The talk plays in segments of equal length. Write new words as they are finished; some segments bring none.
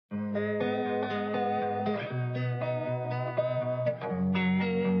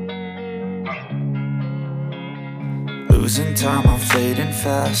Losing time, I'm fading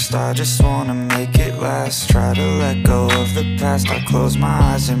fast. I just wanna make it last. Try to let go of the past. I close my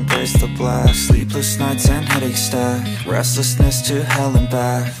eyes, embrace the blast. Sleepless nights and headaches stack. Restlessness to hell and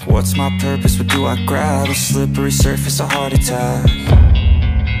back. What's my purpose? What do I grab? A slippery surface, a heart attack.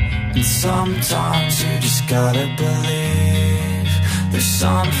 And sometimes you just gotta believe there's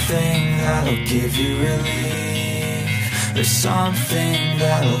something that'll give you relief. There's something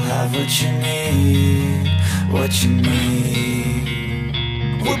that'll have what you need. What you need.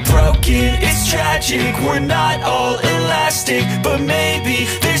 We're broken, it's tragic. We're not all elastic, but maybe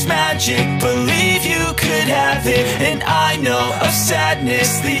there's magic. Believe you could have it. And I know of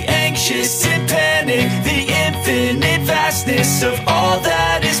sadness, the anxious and panic, the infinite vastness of all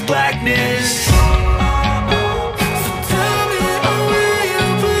that is blackness.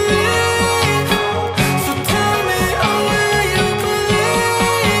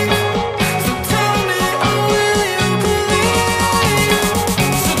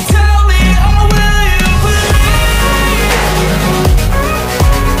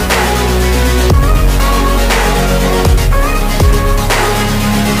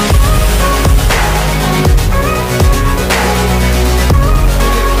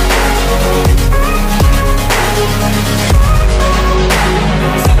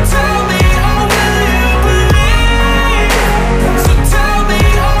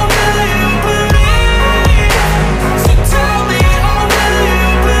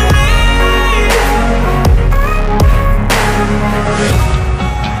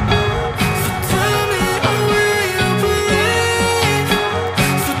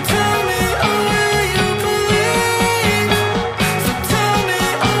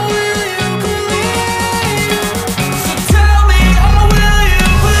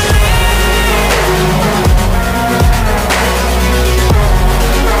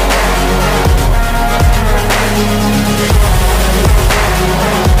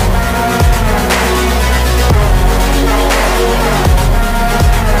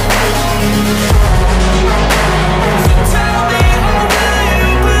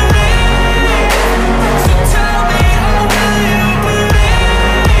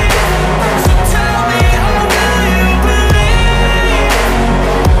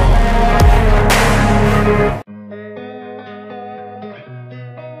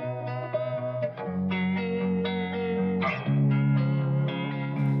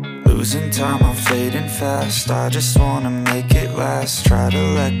 Losing time, I'm fading fast. I just wanna make it last. Try to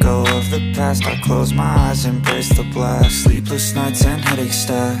let go of the past. I close my eyes, embrace the blast. Sleepless nights and headaches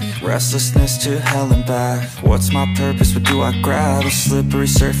stack. Restlessness to hell and back. What's my purpose? What do I grab? A slippery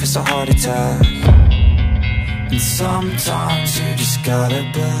surface, a heart attack. And sometimes you just gotta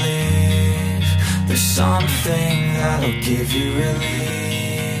believe there's something that'll give you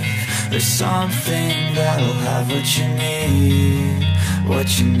relief. There's something that'll have what you need.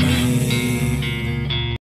 What you need.